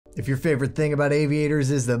If your favorite thing about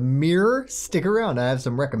aviators is the mirror, stick around. I have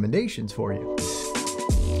some recommendations for you.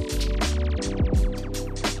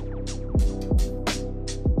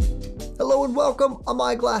 Hello and welcome. I'm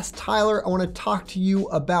Eyeglass Tyler. I want to talk to you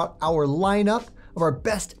about our lineup of our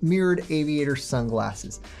best mirrored aviator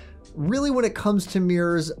sunglasses. Really, when it comes to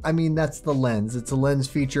mirrors, I mean, that's the lens. It's a lens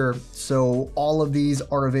feature. So all of these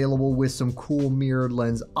are available with some cool mirrored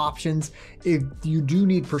lens options. If you do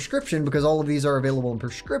need prescription, because all of these are available in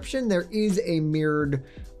prescription, there is a mirrored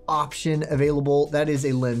option available. That is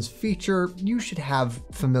a lens feature. You should have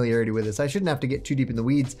familiarity with this. I shouldn't have to get too deep in the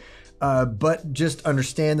weeds. But just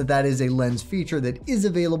understand that that is a lens feature that is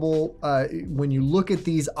available. When you look at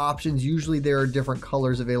these options, usually there are different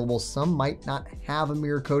colors available. Some might not have a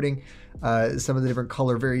mirror coating, some of the different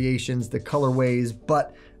color variations, the colorways,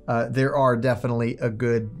 but there are definitely a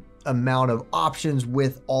good amount of options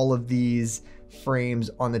with all of these frames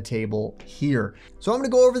on the table here. So I'm going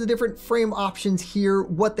to go over the different frame options here,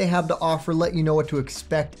 what they have to offer, let you know what to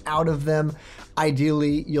expect out of them.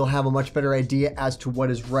 Ideally, you'll have a much better idea as to what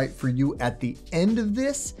is right for you at the end of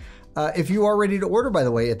this. If you are ready to order, by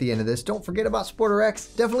the way, at the end of this, don't forget about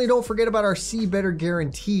SportRx. Definitely don't forget about our See Better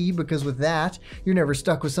guarantee, because with that, you're never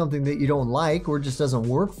stuck with something that you don't like or just doesn't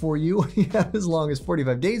work for you. You have as long as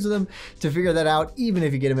 45 days with them to figure that out. Even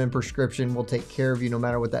if you get them in prescription, we'll take care of you no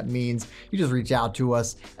matter what that means. You just reach out to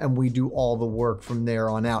us and we do all the work from there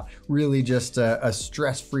on out. Really just a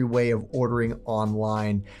stress-free way of ordering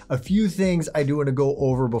online. A few things I do want to go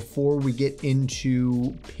over before we get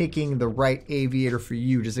into picking the right aviator for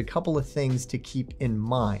you. Just a couple of things to keep in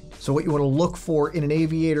mind. So what you want to look for in an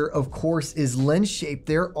aviator, of course, is lens shape.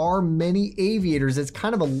 There are many aviators. It's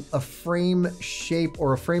kind of a frame shape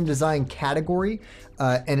or a frame design category,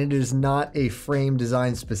 and it is not a frame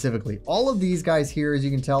design specifically. All of these guys here, as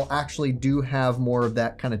you can tell, actually do have more of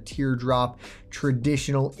that kind of teardrop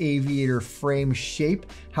traditional aviator frame shape.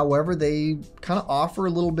 However, they kind of offer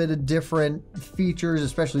a little bit of different features,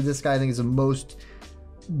 especially this guy I think is the most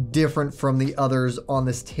different from the others on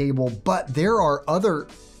this table, but there are other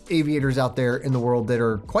aviators out there in the world that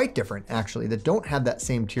are quite different, actually, that don't have that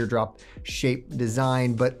same teardrop shape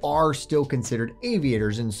design, but are still considered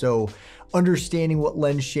aviators. And so understanding what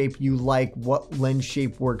lens shape you like, what lens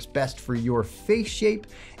shape works best for your face shape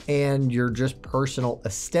and your just personal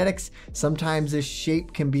aesthetics. Sometimes this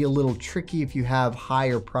shape can be a little tricky if you have high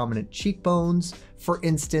or prominent cheekbones. For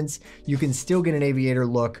instance, you can still get an aviator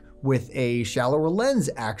look with a shallower lens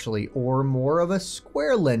actually, or more of a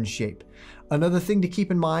square lens shape. Another thing to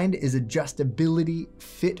keep in mind is adjustability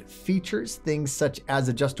fit features, things such as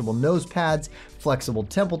adjustable nose pads, flexible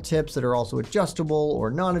temple tips that are also adjustable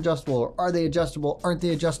or non-adjustable, or are they adjustable, aren't they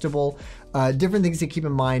adjustable? Different things to keep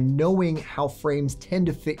in mind, knowing how frames tend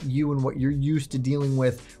to fit you and what you're used to dealing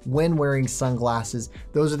with when wearing sunglasses.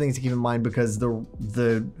 Those are things to keep in mind because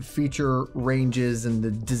the feature ranges and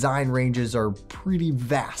the design ranges are pretty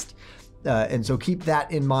vast. And so keep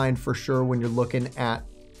that in mind for sure when you're looking at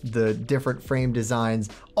the different frame designs.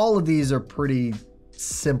 All of these are pretty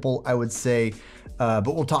simple, I would say,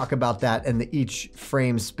 but we'll talk about that and each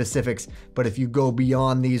frame specifics. But if you go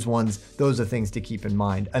beyond these ones, those are things to keep in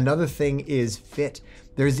mind. Another thing is fit.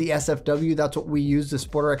 There's the SFW, that's what we use the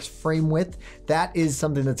SportRx frame with. That is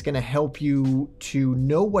something that's gonna help you to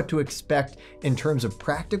know what to expect in terms of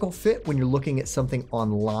practical fit when you're looking at something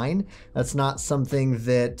online. That's not something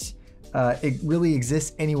that it really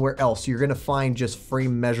exists anywhere else. So you're gonna find just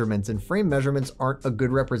frame measurements, and frame measurements aren't a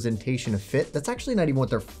good representation of fit. That's actually not even what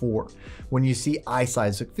they're for. When you see eye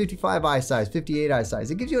size, like 55 eye size, 58 eye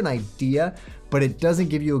size, it gives you an idea, but it doesn't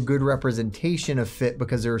give you a good representation of fit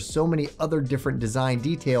because there are so many other different design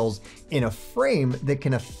details in a frame that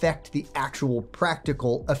can affect the actual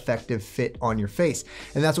practical effective fit on your face.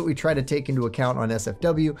 And that's what we try to take into account on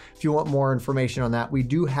SFW. If you want more information on that, we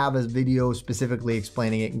do have a video specifically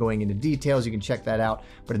explaining it and going into details. You can check that out.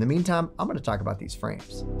 But in the meantime, I'm going to talk about these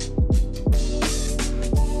frames.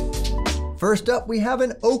 First up, we have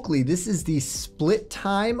an Oakley. This is the split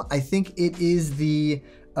time. I think it is the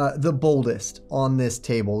boldest on this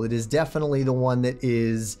table. It is definitely the one that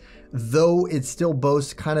is, though it still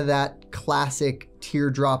boasts kind of that classic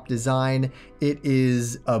teardrop design, it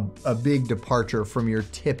is a big departure from your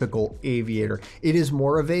typical aviator. It is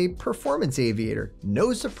more of a performance aviator.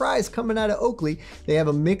 No surprise coming out of Oakley. They have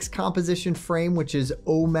a mixed composition frame, which is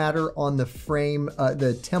O-matter on the frame,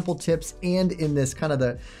 the temple tips, and in this kind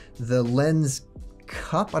of the lens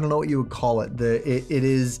cup. I don't know what you would call it. It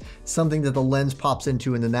is something that the lens pops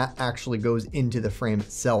into, and then that actually goes into the frame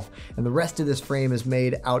itself. And the rest of this frame is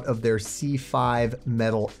made out of their C5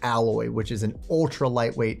 metal alloy, which is an ultra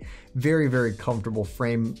lightweight, very, very comfortable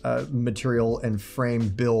frame material and frame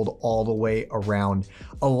build all the way around.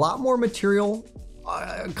 A lot more material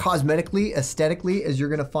cosmetically, aesthetically, as you're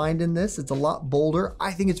going to find in this. It's a lot bolder.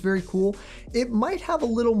 I think it's very cool. It might have a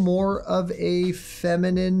little more of a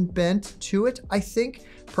feminine bent to it, I think,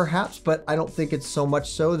 perhaps, but I don't think it's so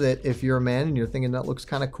much so that if you're a man and you're thinking that looks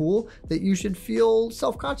kind of cool, that you should feel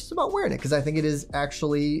self-conscious about wearing it, because I think it is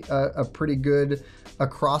actually a pretty good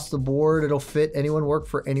across the board. It'll fit anyone, work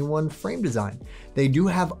for anyone frame design. They do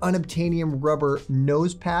have unobtainium rubber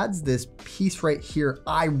nose pads. This piece right here,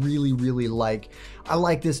 I really, really like. I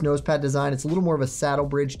like this nose pad design. It's a little more of a saddle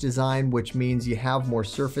bridge design, which means you have more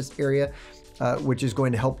surface area, which is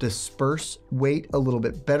going to help disperse weight a little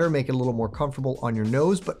bit better, make it a little more comfortable on your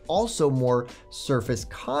nose, but also more surface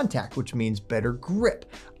contact, which means better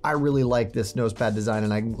grip. I really like this nose pad design,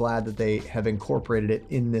 and I'm glad that they have incorporated it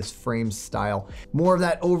in this frame style. More of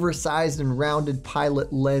that oversized and rounded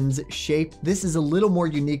pilot lens shape. This is a little more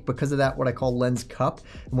unique because of that, what I call lens cup.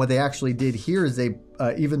 And what they actually did here is they,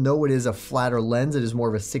 even though it is a flatter lens, it is more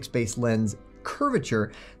of a 6-base lens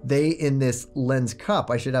curvature. They, in this lens cup,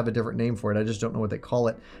 I should have a different name for it, I just don't know what they call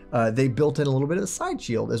it, they built in a little bit of a side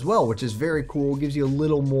shield as well, which is very cool. Gives you a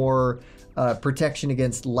little more protection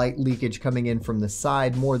against light leakage coming in from the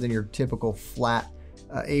side, more than your typical flat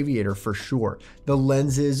Aviator for sure. The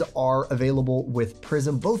lenses are available with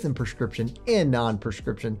prism, both in prescription and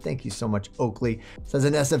non-prescription. Thank you so much, Oakley. It says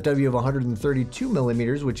an SFW of 132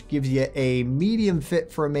 millimeters, which gives you a medium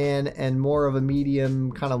fit for a man and more of a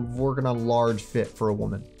medium, kind of working on a large fit for a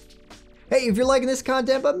woman. Hey, if you're liking this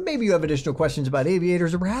content, but maybe you have additional questions about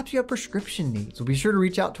aviators, or perhaps you have prescription needs, well, be sure to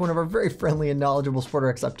reach out to one of our very friendly and knowledgeable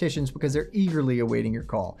SportRx opticians, because they're eagerly awaiting your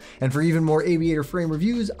call. And for even more aviator frame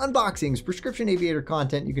reviews, unboxings, prescription aviator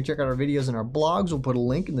content, you can check out our videos and our blogs. We'll put a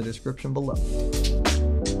link in the description below.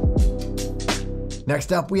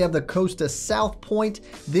 Next up, we have the Costa Southpoint.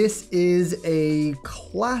 This is a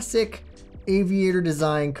classic aviator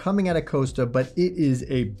design coming out of Costa, but it is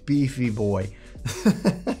a beefy boy.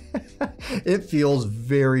 It feels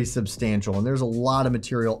very substantial, and there's a lot of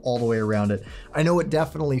material all the way around it. I know it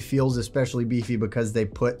definitely feels especially beefy because they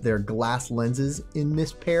put their glass lenses in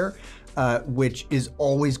this pair, which is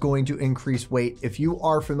always going to increase weight. If you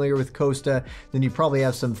are familiar with Costa, then you probably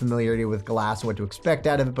have some familiarity with glass and what to expect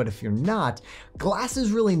out of it. But if you're not, glass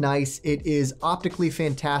is really nice. It is optically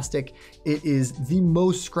fantastic. It is the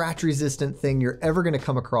most scratch resistant thing you're ever going to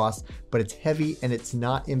come across, but it's heavy and it's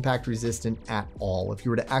not impact resistant at all. If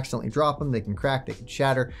you were to accidentally drop them, they can crack, they can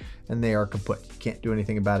shatter, and they are kaput. You can't do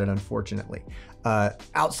anything about it, unfortunately.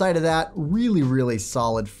 Outside of that, really, really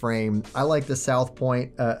solid frame. I like the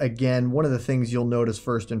Southpoint. Again, one of the things you'll notice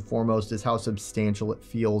first and foremost is how substantial it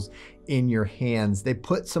feels in your hands. They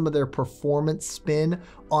put some of their performance spin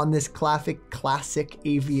on this classic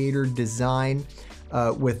aviator design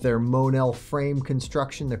with their Monel frame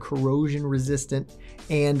construction, the corrosion resistant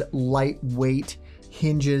and lightweight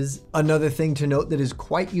hinges. Another thing to note that is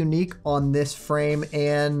quite unique on this frame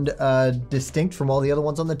and distinct from all the other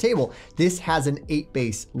ones on the table, this has an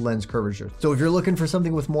 8-base lens curvature. So if you're looking for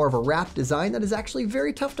something with more of a wrap design, that is actually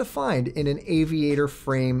very tough to find in an aviator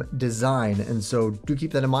frame design. And so do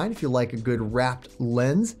keep that in mind. If you like a good wrapped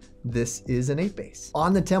lens, this is an 8-base.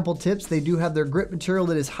 On the temple tips, they do have their grip material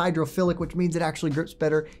that is hydrophilic, which means it actually grips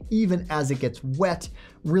better even as it gets wet.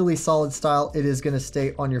 Really solid style. It is going to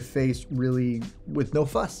stay on your face really with no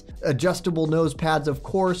fuss. Adjustable nose pads, of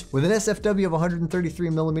course. With an SFW of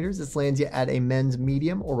 133 millimeters, this lands you at a men's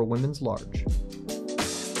medium or a women's large.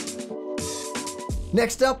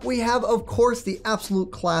 Next up, we have, of course, the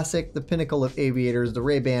absolute classic, the pinnacle of aviators, the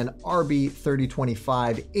Ray-Ban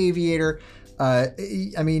RB3025 Aviator.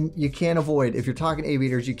 I mean, you can't avoid, if you're talking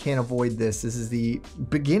aviators, you can't avoid this. This is the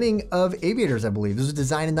beginning of aviators, I believe. This was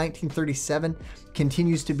designed in 1937,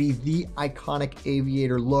 continues to be the iconic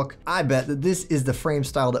aviator look. I bet that this is the frame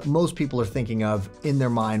style that most people are thinking of in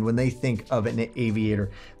their mind when they think of an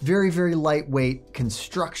aviator. Very, very lightweight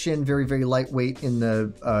construction, very, very lightweight in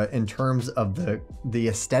terms of the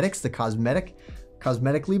aesthetics, the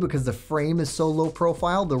cosmetically, because the frame is so low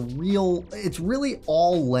profile. It's really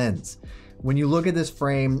all lens. When you look at this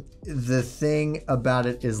frame, the thing about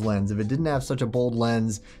it is lens. If it didn't have such a bold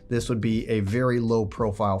lens, this would be a very low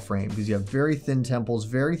profile frame because you have very thin temples,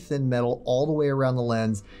 very thin metal all the way around the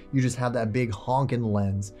lens. You just have that big honking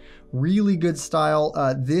lens. Really good style.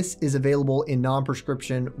 This is available in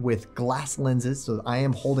non-prescription with glass lenses. So I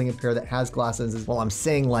am holding a pair that has glass lenses while I'm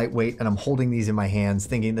saying lightweight, and I'm holding these in my hands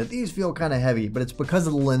thinking that these feel kind of heavy, but it's because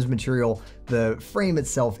of the lens material. The frame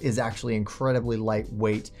itself is actually incredibly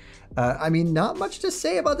lightweight. I mean, not much to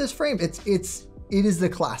say about this frame. It is the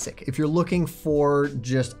classic. If you're looking for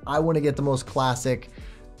just, I want to get the most classic,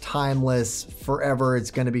 timeless, forever,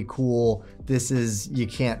 it's going to be cool, this is, you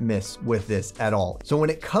can't miss with this at all. So when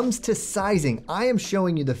it comes to sizing, I am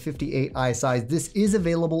showing you the 58 eye size. This is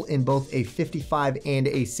available in both a 55 and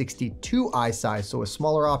a 62 eye size, so a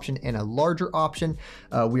smaller option and a larger option.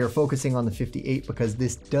 We are focusing on the 58 because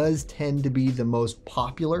this does tend to be the most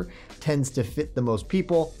popular, tends to fit the most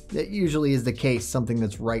people. That usually is the case, something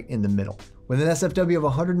that's right in the middle. With an SFW of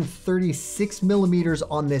 136 millimeters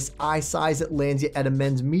on this eye size, it lands you at a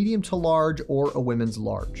men's medium to large or a women's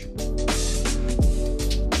large.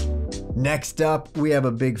 Next up, we have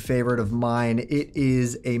a big favorite of mine. It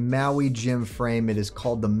is a Maui Jim frame. It is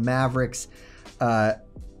called the Mavericks. I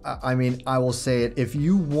mean, I will say it, if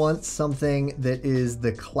you want something that is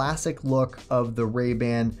the classic look of the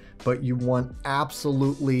Ray-Ban, but you want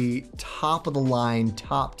absolutely top of the line,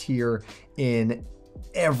 top tier in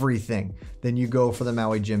everything, then you go for the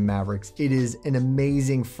Maui Jim Mavericks. It is an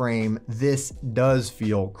amazing frame. This does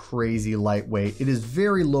feel crazy lightweight. It is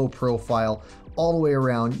very low profile all the way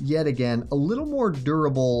around. Yet again, a little more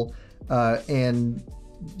durable and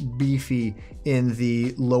beefy in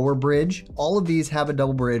the lower bridge. All of these have a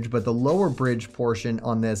double bridge, but the lower bridge portion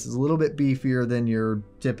on this is a little bit beefier than your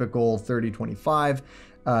typical 30-25.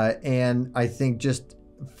 And I think just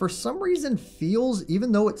for some reason feels,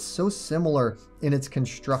 even though it's so similar in its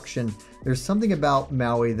construction, there's something about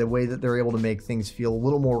Maui, the way that they're able to make things feel a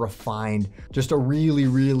little more refined. Just a really,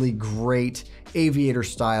 really great aviator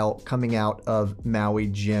style coming out of Maui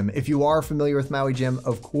Jim. If you are familiar with Maui Jim,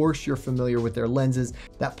 of course you're familiar with their lenses.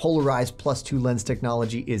 That polarized +2 lens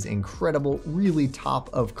technology is incredible, really top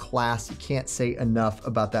of class. You can't say enough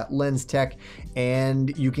about that lens tech,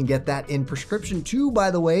 and you can get that in prescription too,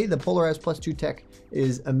 by the way. The polarized +2 tech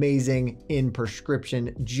is amazing in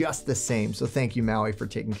prescription just the same. So thank you, Maui, for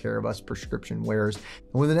taking care of us prescription wearers.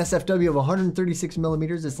 And with an SFW of 136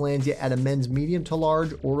 millimeters, this lands you at a men's medium to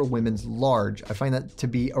large or a women's large. I find that to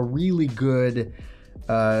be a really good,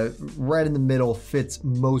 right in the middle, fits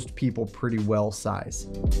most people pretty well size.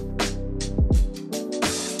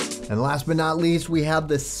 And last but not least, we have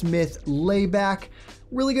the Smith Layback.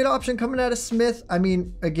 Really good option coming out of Smith. I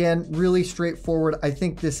mean, again, really straightforward. I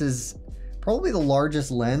think this is probably the largest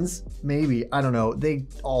lens, maybe, I don't know. They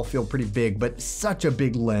all feel pretty big, but such a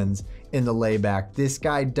big lens in the Layback. This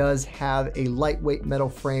guy does have a lightweight metal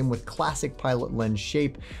frame with classic pilot lens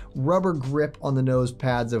shape, rubber grip on the nose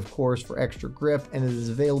pads, of course, for extra grip, and it is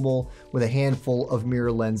available with a handful of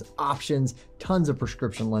mirror lens options, tons of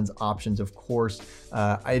prescription lens options, of course.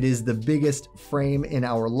 It is the biggest frame in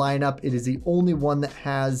our lineup. It is the only one that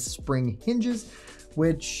has spring hinges,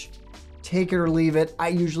 which, take it or leave it. I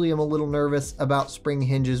usually am a little nervous about spring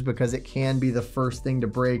hinges because it can be the first thing to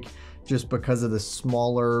break just because of the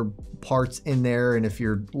smaller parts in there. And if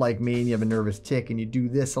you're like me and you have a nervous tick and you do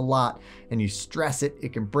this a lot and you stress it,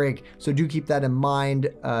 it can break. So do keep that in mind.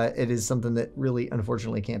 It is something that really,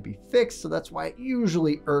 unfortunately, can't be fixed. So that's why it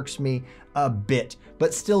usually irks me a bit,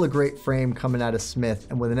 but still a great frame coming out of Smith.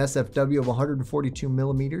 And with an SFW of 142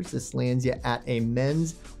 millimeters, this lands you at a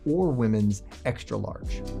men's or women's extra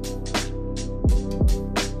large.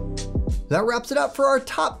 That wraps it up for our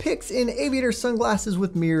top picks in aviator sunglasses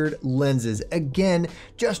with mirrored lenses. Again,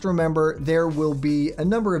 just remember there will be a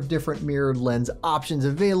number of different mirrored lens options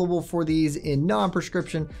available for these in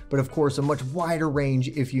non-prescription, but of course a much wider range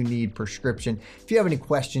if you need prescription. If you have any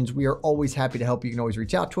questions, we are always happy to help. You can always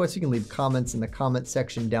reach out to us. You can leave comments in the comment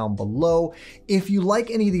section down below. If you like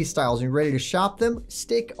any of these styles and you're ready to shop them,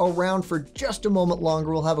 stick around for just a moment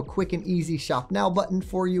longer. We'll have a quick and easy shop now button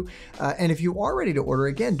for you. And if you are ready to order,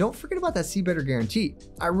 again, don't forget about that See Better guarantee.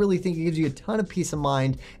 I really think it gives you a ton of peace of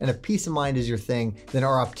mind, and if peace of mind is your thing, then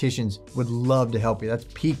our opticians would love to help you. That's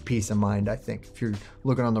peak peace of mind, I think. If you're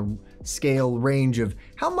looking on the scale range of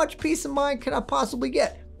how much peace of mind can I possibly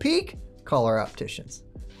get? Peak? Call our opticians.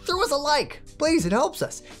 Throw us a like, please, it helps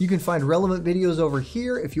us. You can find relevant videos over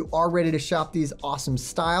here. If you are ready to shop these awesome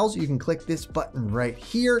styles, you can click this button right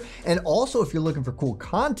here. And also, if you're looking for cool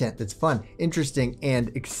content that's fun, interesting, and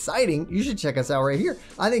exciting, you should check us out right here.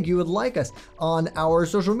 I think you would like us on our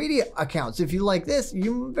social media accounts. If you like this,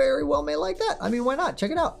 you very well may like that. I mean, why not? Check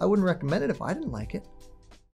it out. I wouldn't recommend it if I didn't like it.